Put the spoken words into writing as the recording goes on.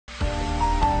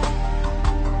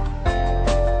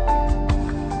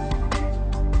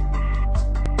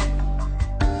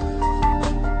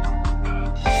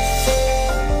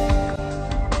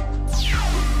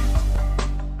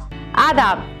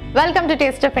Aadab welcome to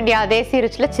taste of India దేశీ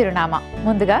రుచుల చిరునామా.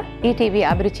 ముందుగా ఈ టీవీ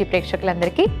అభిరుచి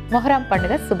ప్రేక్షకులందరికీ మొహరం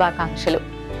పండుగ శుభాకాంక్షలు.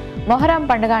 మొహరం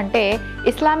పండుగ అంటే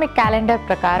ఇస్లామిక్ క్యాలెండర్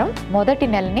ప్రకారం మొదటి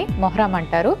నెలని మొహరం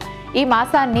అంటారు. ఈ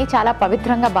మాసాన్ని చాలా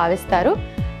పవిత్రంగా భావిస్తారు.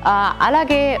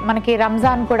 అలాగే మనకి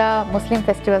రంజాన్ కూడా ముస్లిం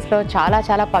ఫెస్టివల్స్లో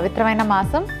చాలా పవిత్రమైన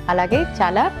మాసం, అలాగే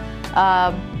చాలా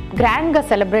గ్రాండ్గా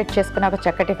సెలబ్రేట్ చేసుకున్న ఒక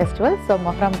చక్కటి ఫెస్టివల్. సో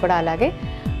మొహరం కూడా అలాగే.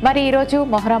 మరి ఈరోజు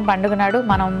మొహరం పండుగ నాడు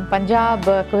మనం పంజాబ్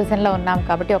క్విజిన్లో ఉన్నాం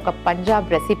కాబట్టి ఒక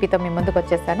పంజాబ్ రెసిపీతో మీ ముందుకు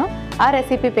వచ్చేసాను. ఆ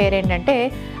రెసిపీ పేరేంటంటే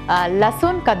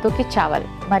లసూన్ కద్దుకి చావల్.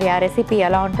 మరి ఆ రెసిపీ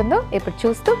ఎలా ఉంటుందో ఇప్పుడు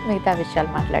చూస్తూ మిగతా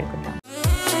విషయాలు మాట్లాడుకుందాం.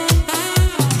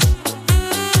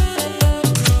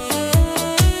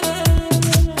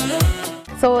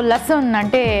 సో లసూన్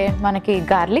అంటే మనకి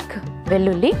గార్లిక్,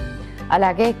 వెల్లుల్లి,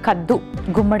 అలాగే కద్దు,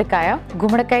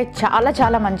 గుమ్మడికాయ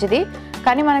చాలా మంచిది.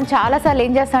 కానీ మనం చాలాసార్లు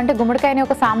ఏం చేస్తామంటే గుమ్మడికాయని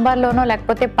ఒక సాంబార్లోనో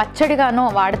లేకపోతే పచ్చడిగానో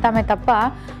వాడతామే తప్ప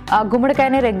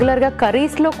గుమ్మడికాయని రెగ్యులర్గా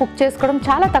కర్రీస్లో కుక్ చేసుకోవడం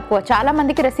చాలా తక్కువ. చాలా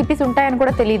మందికి రెసిపీస్ ఉంటాయని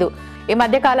కూడా తెలీదు. ఈ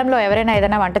మధ్య కాలంలో ఎవరైనా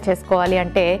ఏదైనా వంట చేసుకోవాలి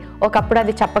అంటే ఒకప్పుడు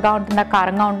అది చప్పగా ఉంటుందా,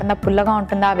 కారంగా ఉంటుందా, పుల్లగా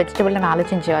ఉంటుందా ఆ వెజిటబుల్ని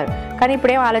ఆలోచించేవారు. కానీ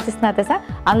ఇప్పుడు ఏం ఆలోచిస్తున్నారు తెలుసా,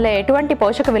 అందులో ఎటువంటి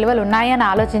పోషక విలువలు ఉన్నాయి అని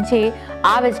ఆలోచించి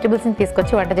ఆ వెజిటబుల్స్ని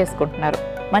తీసుకొచ్చి వంట చేసుకుంటున్నారు.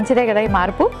 మంచిదే కదా ఈ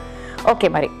మార్పు. ఓకే,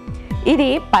 మరి ఇది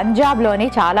పంజాబ్లోని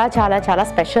చాలా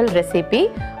స్పెషల్ రెసిపీ.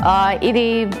 ఇది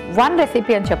వన్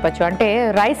రెసిపీ అని చెప్పొచ్చు, అంటే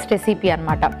రైస్ రెసిపీ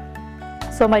అనమాట.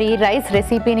 సో మరి ఈ రైస్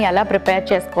రెసిపీని ఎలా ప్రిపేర్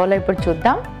చేసుకోవాలో ఇప్పుడు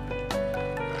చూద్దాం.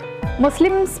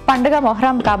 ముస్లిమ్స్ పండుగ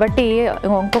మొహరం కాబట్టి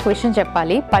ఇంకొక విషయం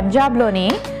చెప్పాలి. పంజాబ్లోని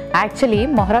యాక్చువల్లీ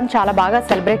మొహరం చాలా బాగా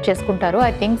సెలబ్రేట్ చేసుకుంటారు.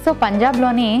 ఐ థింక్ సో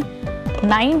పంజాబ్లోని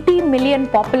 90 మిలియన్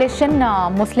పాపులేషన్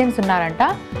ముస్లిమ్స్ ఉన్నారంట.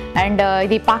 అండ్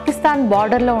ఇది పాకిస్తాన్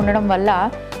బార్డర్లో ఉండడం వల్ల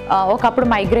ఒకప్పుడు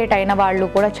మైగ్రేట్ అయిన వాళ్ళు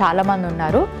కూడా చాలామంది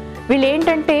ఉన్నారు. వీళ్ళు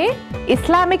ఏంటంటే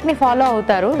ఇస్లామిక్ని ఫాలో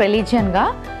అవుతారు రిలీజియన్గా,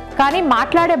 కానీ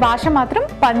మాట్లాడే భాష మాత్రం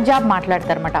పంజాబ్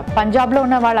మాట్లాడతారు అనమాట. పంజాబ్లో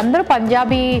ఉన్న వాళ్ళందరూ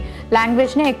పంజాబీ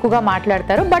లాంగ్వేజ్నే ఎక్కువగా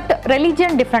మాట్లాడతారు. బట్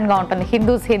రిలీజియన్ డిఫరెంట్గా ఉంటుంది.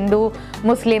 హిందూ,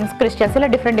 ముస్లిమ్స్, క్రిస్టియన్స్ ఇలా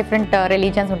డిఫరెంట్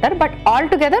రిలీజియన్స్ ఉంటారు. బట్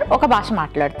ఆల్ టుగెదర్ ఒక భాష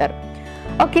మాట్లాడతారు.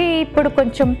 ఓకే, ఇప్పుడు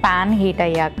కొంచెం ప్యాన్ హీట్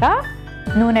అయ్యాక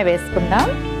నూనె వేసుకుందాం.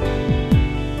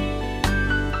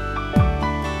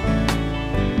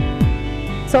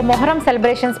 సో మొహరం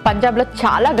సెలబ్రేషన్స్ పంజాబ్లో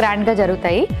చాలా గ్రాండ్గా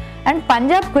జరుగుతాయి. అండ్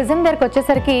పంజాబ్ క్విజిన్ దగ్గరికి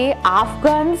వచ్చేసరికి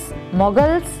ఆఫ్ఘన్స్,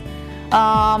 మొఘల్స్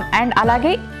అండ్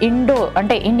అలాగే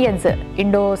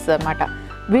ఇండోస్ అన్నమాట.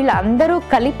 వీళ్ళందరూ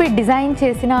కలిపి డిజైన్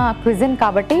చేసిన క్విజిన్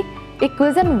కాబట్టి ఈ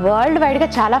క్విజిన్ వరల్డ్ వైడ్గా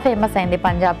చాలా ఫేమస్ అయింది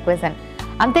పంజాబ్ క్విజిన్.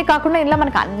 అంతేకాకుండా ఇందులో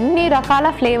మనకు అన్ని రకాల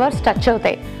ఫ్లేవర్స్ టచ్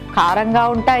అవుతాయి. కారంగా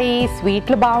ఉంటాయి,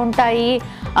 స్వీట్లు బాగుంటాయి,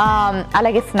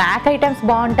 అలాగే స్నాక్ ఐటమ్స్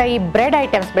బాగుంటాయి, బ్రెడ్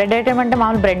ఐటమ్ అంటే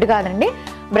మామూలు బ్రెడ్ కాదండి.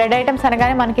 బ్రెడ్ ఐటమ్స్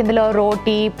అనగానే మనకి ఇందులో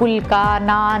రోటీ, పుల్కా,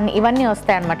 నాన్ ఇవన్నీ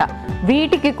వస్తాయి అన్నమాట.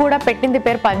 వీటికి కూడా పెట్టింది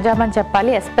పేరు పంజాబ్ అని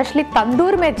చెప్పాలి. ఎస్పెషలీ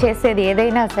తందూర్ మీద చేసేది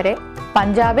ఏదైనా సరే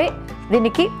పంజాబే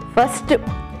దీనికి ఫస్ట్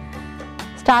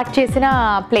స్టార్ట్ చేసిన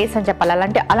ప్లేస్ అని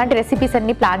చెప్పాలి. అలాంటి రెసిపీస్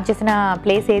అన్ని ప్లాన్ చేసిన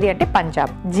ప్లేస్ ఏది అంటే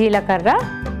పంజాబ్. జీలకర్ర,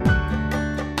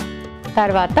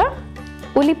 తర్వాత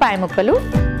ఉల్లిపాయ ముక్కలు,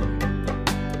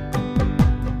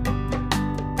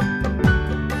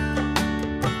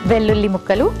 వెల్లుల్లి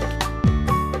ముక్కలు,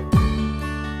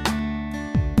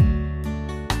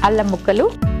 అల్లం ముక్కలు,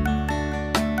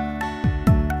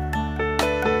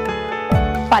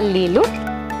 పల్లీలు,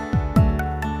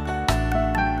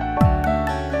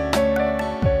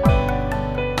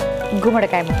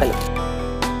 గుమ్మడికాయ ముక్కలు.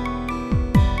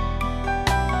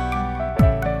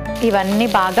 ఇవన్నీ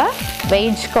బాగా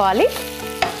వేయించుకోవాలి.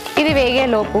 ఇది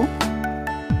వేగేలోపు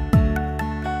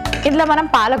ఇందులో మనం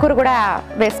పాలకూర కూడా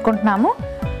వేసుకుంటున్నాము.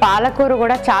 పాలకూర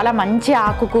కూడా చాలా మంచి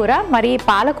ఆకుకూర. మరి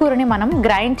పాలకూరని మనం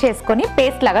గ్రైండ్ చేసుకొని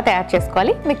పేస్ట్ లాగా తయారు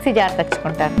చేసుకోవాలి. మిక్సీ జార్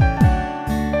తెచ్చుకుంటాను.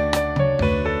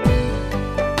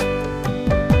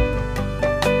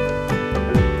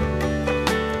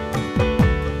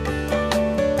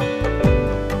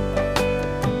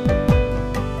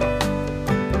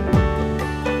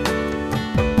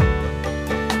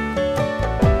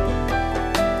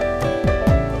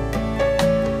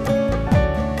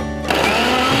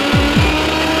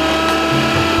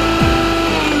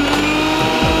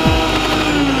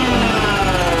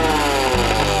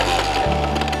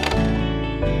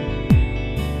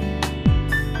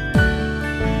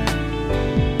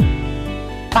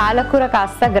 పాలకూర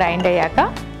కాస్త గ్రైండ్ అయ్యాక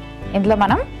ఇందులో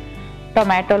మనం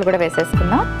టొమాటోలు కూడా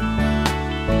వేసేసుకుందాం.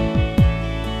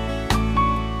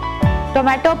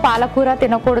 టొమాటో పాలకూర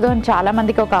తినకూడదు అని చాలా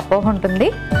మందికి ఒక అపోహ ఉంటుంది.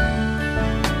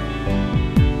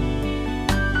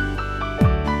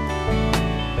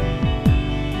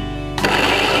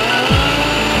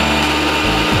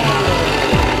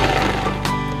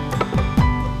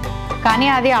 కానీ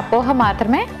అది అపోహ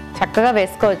మాత్రమే. చక్కగా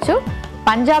వేసుకోవచ్చు.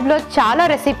 పంజాబ్లో చాలా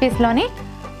రెసిపీస్లోని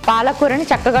పాలకూరని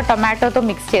చక్కగా టొమాటోతో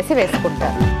మిక్స్ చేసి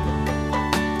వేసుకుంటారు.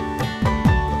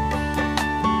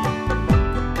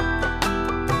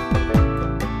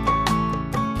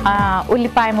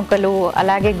 ఉల్లిపాయ ముక్కలు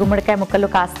అలాగే గుమ్మడికాయ ముక్కలు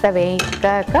కాస్త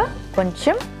వేగాక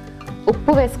కొంచెం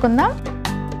ఉప్పు వేసుకుందాం.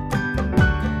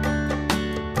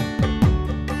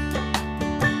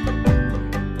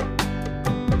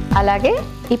 అలాగే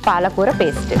ఈ పాలకూర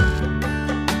పేస్ట్.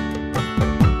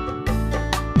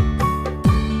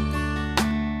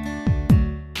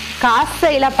 కాస్త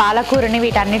ఇలా పాలకూరని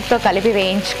వీటన్నిటితో కలిపి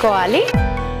వేయించుకోవాలి.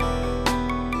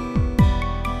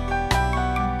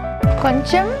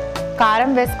 కొంచెం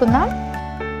కారం వేసుకుందాం.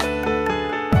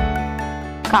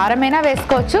 కారమైనా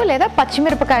వేసుకోవచ్చు లేదా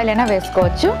పచ్చిమిరపకాయలైనా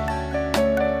వేసుకోవచ్చు.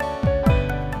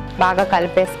 బాగా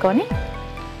కలిపేసుకొని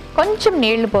కొంచెం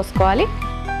నీళ్లు పోసుకోవాలి.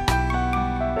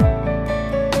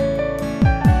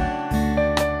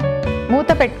 మూత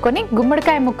పెట్టుకొని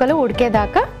గుమ్మడికాయ ముక్కలు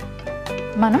ఉడికేదాకా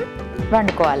మనం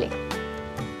వండుకోవాలి.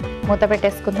 మూత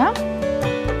పెట్టేసుకుందాం.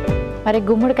 మరి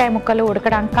గుమ్మడికాయ ముక్కలు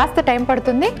ఉడకడానికి కాస్త టైం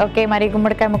పడుతుంది. ఓకే, మరి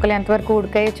గుమ్మడికాయ ముక్కలు ఎంతవరకు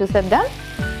ఉడికాయో చూసేద్దాం.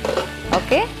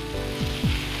 ఓకే,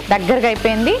 దగ్గరగా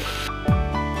అయిపోయింది.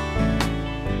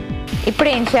 ఇప్పుడు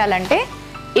ఏం చేయాలంటే,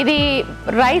 ఇది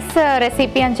రైస్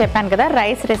రెసిపీ అని చెప్పాను కదా,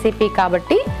 రైస్ రెసిపీ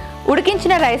కాబట్టి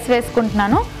ఉడికించిన రైస్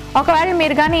వేసుకుంటున్నాను. ఒకవేళ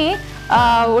మీరు కానీ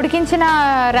ఉడికించిన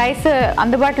రైస్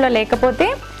అందుబాటులో లేకపోతే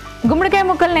గుమ్మడికాయ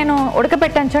ముక్కలు నేను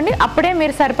ఉడకపెట్టాను చూడండి, అప్పుడే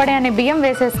మీరు సరిపడే అనే బియ్యం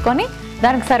వేసేసుకొని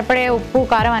దానికి సరిపడే ఉప్పు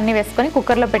కారం అన్నీ వేసుకొని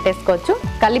కుక్కర్లో పెట్టేసుకోవచ్చు.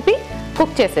 కలిపి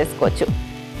కుక్ చేసేసుకోవచ్చు.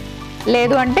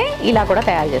 లేదు అంటే ఇలా కూడా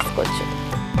తయారు చేసుకోవచ్చు.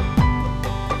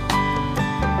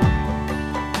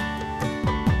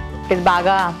 ఇది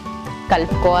బాగా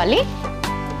కలుపుకోవాలి.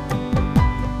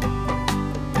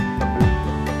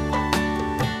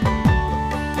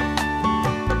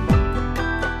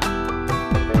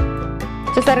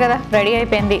 చూసారు కదా, రెడీ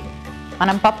అయిపోయింది.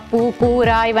 మనం పప్పు కూర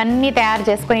ఇవన్నీ తయారు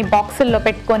చేసుకొని బాక్సుల్లో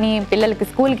పెట్టుకొని పిల్లలకి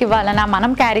స్కూల్కి ఇవ్వాలన్నా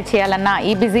మనం క్యారీ చేయాలన్నా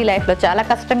ఈ బిజీ లైఫ్లో చాలా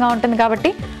కష్టంగా ఉంటుంది. కాబట్టి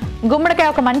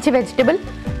గుమ్మడికాయ ఒక మంచి వెజిటబుల్.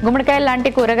 గుమ్మడికాయ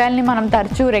లాంటి కూరగాయలని మనం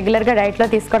తరచూ రెగ్యులర్గా డైట్లో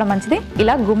తీసుకోవడం మంచిది.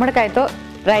 ఇలా గుమ్మడికాయతో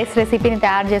రైస్ రెసిపీని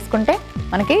తయారు చేసుకుంటే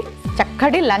మనకి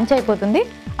చక్కటి లంచ్ అయిపోతుంది.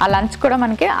 ఆ లంచ్ కూడా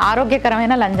మనకి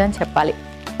ఆరోగ్యకరమైన లంచ్ అని చెప్పాలి.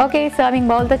 ఓకే,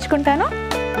 సర్వింగ్ బౌల్ తెచ్చుకుంటాను.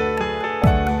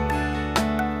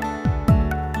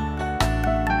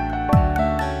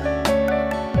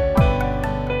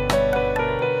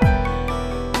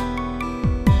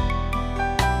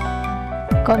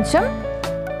 కొంచెం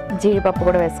జీడిపప్పు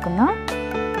కూడా వేసుకుందాం.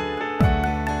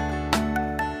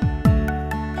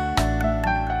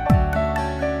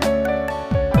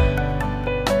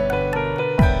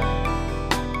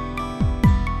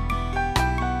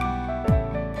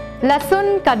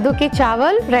 లసూన్ కద్దుకి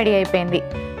చావల్ రెడీ అయిపోయింది.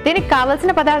 దీనికి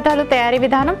కావలసిన పదార్థాలు, తయారీ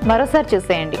విధానం మరోసారి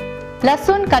చూసేయండి.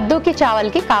 లసూన్ కద్దుకి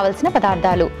చావల్కి కావలసిన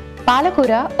పదార్థాలు: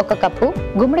 పాలకూర 1 కప్పు,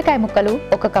 గుమ్మడికాయ ముక్కలు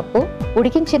 1 కప్పు,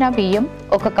 ఉడికించిన బియ్యం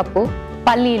 1 కప్పు,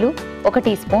 పల్లీలు 1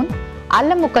 టీ స్పూన్,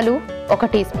 అల్లం ముక్కలు 1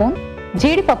 టీ స్పూన్,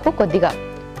 జీడిపప్పు కొద్దిగా,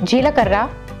 జీలకర్ర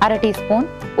 1/2 టీ స్పూన్,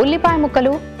 ఉల్లిపాయ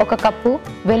ముక్కలు 1 కప్పు,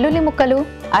 వెల్లుల్లి ముక్కలు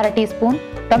 1/2 టీ స్పూన్,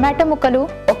 టొమాటో ముక్కలు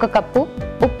 1 కప్పు,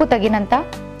 ఉప్పు తగినంత,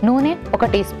 నూనె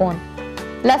 1 టీ స్పూన్.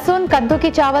 లసూన్ కద్దుకి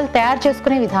చావల్ తయారు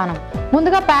చేసుకునే విధానం: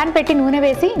 ముందుగా ప్యాన్ పెట్టి నూనె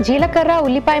వేసి జీలకర్ర,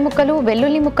 ఉల్లిపాయ ముక్కలు,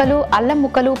 వెల్లుల్లి ముక్కలు, అల్లం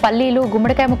ముక్కలు, పల్లీలు,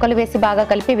 గుమ్మడికాయ ముక్కలు వేసి బాగా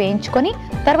కలిపి వేయించుకొని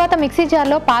తర్వాత మిక్సీ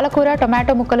జార్లో పాలకూర,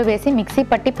 టొమాటో ముక్కలు వేసి మిక్సీ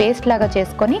పట్టి పేస్ట్ లాగా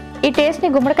చేసుకొని ఈ టేస్ట్ ని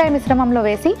గుమ్మడికాయ మిశ్రమంలో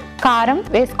వేసి కారం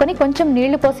వేసుకొని కొంచెం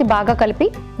నీళ్లు పోసి బాగా కలిపి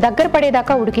దగ్గర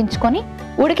పడేదాకా ఉడికించుకొని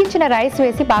ఉడికించిన రైస్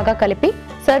వేసి బాగా కలిపి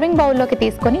సర్వింగ్ బౌల్లోకి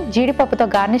తీసుకొని జీడిపప్పుతో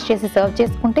గార్నిష్ చేసి సర్వ్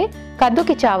చేసుకుంటే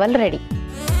కద్దుకి చావల్ రెడీ.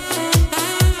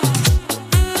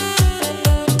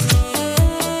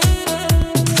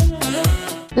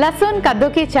 లసూన్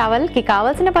కద్దుకి చావల్కి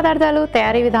కావాల్సిన పదార్థాలు,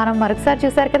 తయారీ విధానం మరొకసారి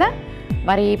చూసారు కదా.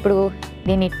 మరి ఇప్పుడు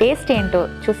దీని టేస్ట్ ఏంటో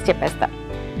చూసి చెప్పేస్తా.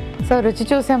 సో రుచి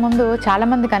చూసే ముందు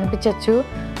చాలామందికి అనిపించవచ్చు,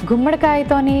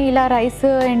 గుమ్మడికాయతోని ఇలా రైస్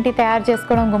ఏంటి తయారు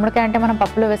చేసుకోవడం, గుమ్మడికాయ అంటే మనం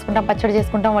పప్పులో వేసుకుంటాం, పచ్చడి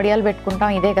చేసుకుంటాం, వడియాలు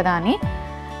పెట్టుకుంటాం, ఇదే కదా అని.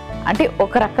 అంటే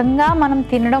ఒక రకంగా మనం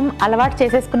తినడం అలవాటు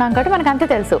చేసేసుకున్నాం కాబట్టి మనకు అంతే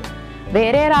తెలుసు.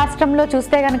 వేరే రాష్ట్రంలో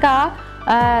చూస్తే కనుక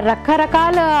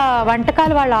రకరకాల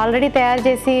వంటకాలు వాళ్ళు ఆల్రెడీ తయారు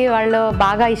చేసి వాళ్ళు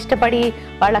బాగా ఇష్టపడి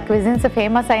వాళ్ళ క్విజిన్స్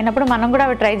ఫేమస్ అయినప్పుడు మనం కూడా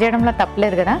అవి ట్రై చేయడంలో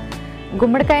తప్పలేదు కదా.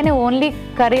 గుమ్మడికాయని ఓన్లీ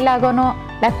కర్రీ లాగానో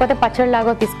లేకపోతే పచ్చడి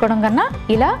లాగో తీసుకోవడం కన్నా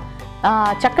ఇలా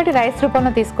చక్కటి రైస్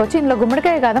రూపంలో తీసుకోవచ్చు. ఇందులో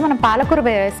గుమ్మడికాయ కాదు, మనం పాలకూర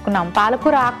వేసుకున్నాం.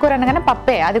 పాలకూర ఆకుకూర అనగానే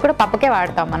పప్పే, అది కూడా పప్పుకే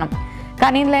వాడతాం మనం.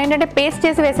 కానీ ఇందులో ఏంటంటే పేస్ట్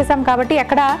చేసి వేసేసాం కాబట్టి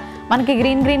ఎక్కడ మనకి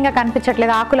గ్రీన్గా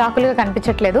కనిపించట్లేదు, ఆకులుగా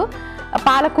కనిపించట్లేదు.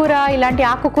 పాలకూర ఇలాంటి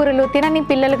ఆకుకూరలు తినని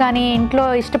పిల్లలు కానీ ఇంట్లో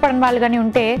ఇష్టపడని వాళ్ళు కానీ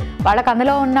ఉంటే వాళ్ళకి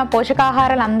అందులో ఉన్న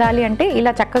పోషకాహారాలు అందాలి అంటే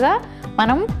ఇలా చక్కగా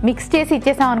మనం మిక్స్ చేసి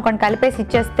ఇచ్చేసాం అనుకోండి, కలిపేసి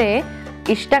ఇచ్చేస్తే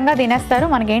ఇష్టంగా తినేస్తారు,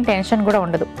 మనకేం టెన్షన్ కూడా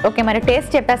ఉండదు. ఓకే, మరి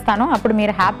టేస్ట్ చెప్పేస్తాను, అప్పుడు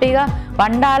మీరు హ్యాపీగా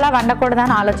వండాలా వండకూడదా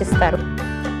అని ఆలోచిస్తారు.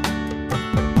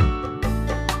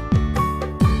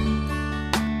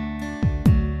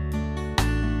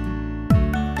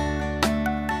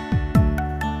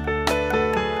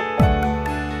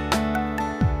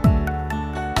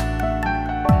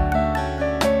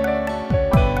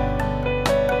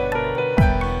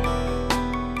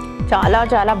 చాలా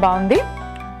చాలా బాగుంది.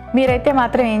 మీరైతే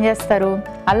మాత్రం ఏం చేస్తారు,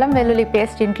 అల్లం వెల్లుల్లి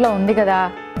పేస్ట్ ఇంట్లో ఉంది కదా,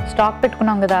 స్టాక్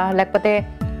పెట్టుకున్నాం కదా, లేకపోతే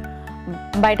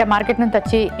బయట మార్కెట్ నుంచి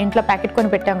వచ్చి ఇంట్లో ప్యాకెట్ కొని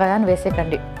పెట్టాం కదా అని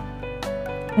వేసేకండి.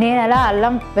 నేను ఎలా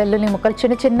అల్లం వెల్లుల్లి ముక్కలు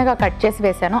చిన్న చిన్నగా కట్ చేసి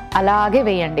వేసానో అలాగే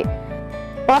వేయండి.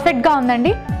 పర్ఫెక్ట్గా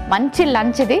ఉందండి. మంచి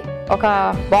లంచ్ ఇది. ఒక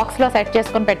బాక్స్లో సెట్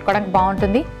చేసుకొని పెట్టుకోవడానికి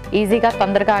బాగుంటుంది. ఈజీగా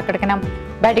తొందరగా అక్కడికైనా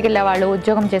బయటికి వెళ్ళే వాళ్ళు,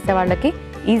 ఉద్యోగం చేసే వాళ్ళకి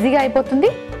ఈజీగా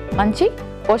అయిపోతుంది. మంచి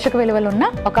పోషక విలువలు ఉన్న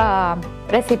ఒక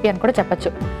రెసిపీ అని కూడా చెప్పచ్చు.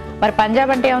 మరి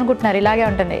పంజాబ్ అంటే ఏమనుకుంటున్నారు, ఇలాగే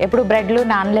ఉంటుంది. ఎప్పుడు బ్రెడ్లు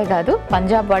నాన్లే కాదు,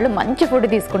 పంజాబ్ వాళ్ళు మంచి ఫుడ్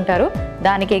తీసుకుంటారు.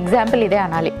 దానికి ఎగ్జాంపుల్ ఇదే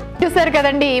అనాలి. చూసారు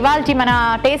కదండి, ఇవాళ మన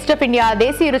టేస్ట్ ఆఫ్ ఇండియా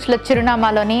దేశీ రుచుల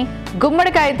చిరునామాలోని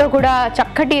గుమ్మడికాయతో కూడా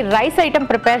చక్కటి రైస్ ఐటెం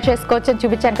ప్రిపేర్ చేసుకోవచ్చు అని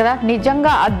చూపించాను కదా.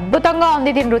 నిజంగా అద్భుతంగా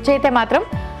ఉంది. దీని రుచి అయితే మాత్రం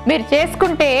మీరు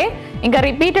చేసుకుంటే ఇంకా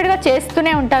రిపీటెడ్గా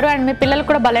చేస్తూనే ఉంటారు. అండ్ మీ పిల్లలకు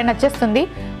కూడా భలే నచ్చేస్తుంది.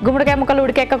 గుమ్మడికాయ ముక్కలు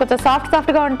ఉడికాక కొంచెం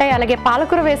సాఫ్ట్గా ఉంటాయి. అలాగే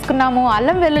పాలకూర వేసుకున్నాము,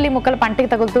 అల్లం వెల్లుల్లి ముక్కలు పంటికి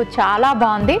తగులుతూ చాలా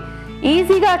బాగుంది.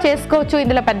 ఈజీగా చేసుకోవచ్చు.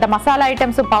 ఇందులో పెద్ద మసాలా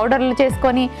ఐటమ్స్ పౌడర్లు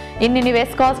చేసుకొని ఇన్ని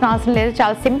వేసుకోవాల్సిన అవసరం లేదు.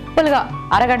 చాలా సింపుల్గా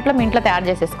అరగంటలో మీ ఇంట్లో తయారు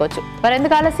చేసేసుకోవచ్చు. మరి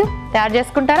ఎందుకు ఆలస్యం, తయారు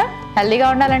చేసుకుంటారా? హెల్దీగా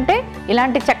ఉండాలంటే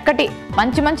ఇలాంటి చక్కటి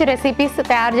మంచి రెసిపీస్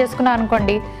తయారు చేసుకున్నారు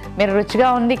అనుకోండి, మీరు రుచిగా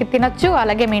ఉంది తినొచ్చు.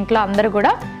 అలాగే మీ ఇంట్లో అందరూ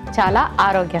కూడా చాలా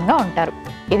ఆరోగ్యంగా ఉంటారు.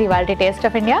 ఇది వాళ్ళ టేస్ట్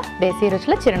ఆఫ్ ఇండియా దేశీ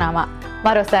రుచుల చిరునామా.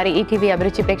 మరోసారి ఈటీవీ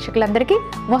అభిరుచి ప్రేక్షకులందరికీ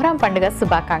మొహరం పండుగ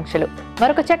శుభాకాంక్షలు.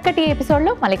 మరొక చక్కటి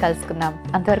ఎపిసోడ్లో మళ్ళీ కలుసుకుందాం.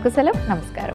 అంతవరకు సెలవు, నమస్కారం.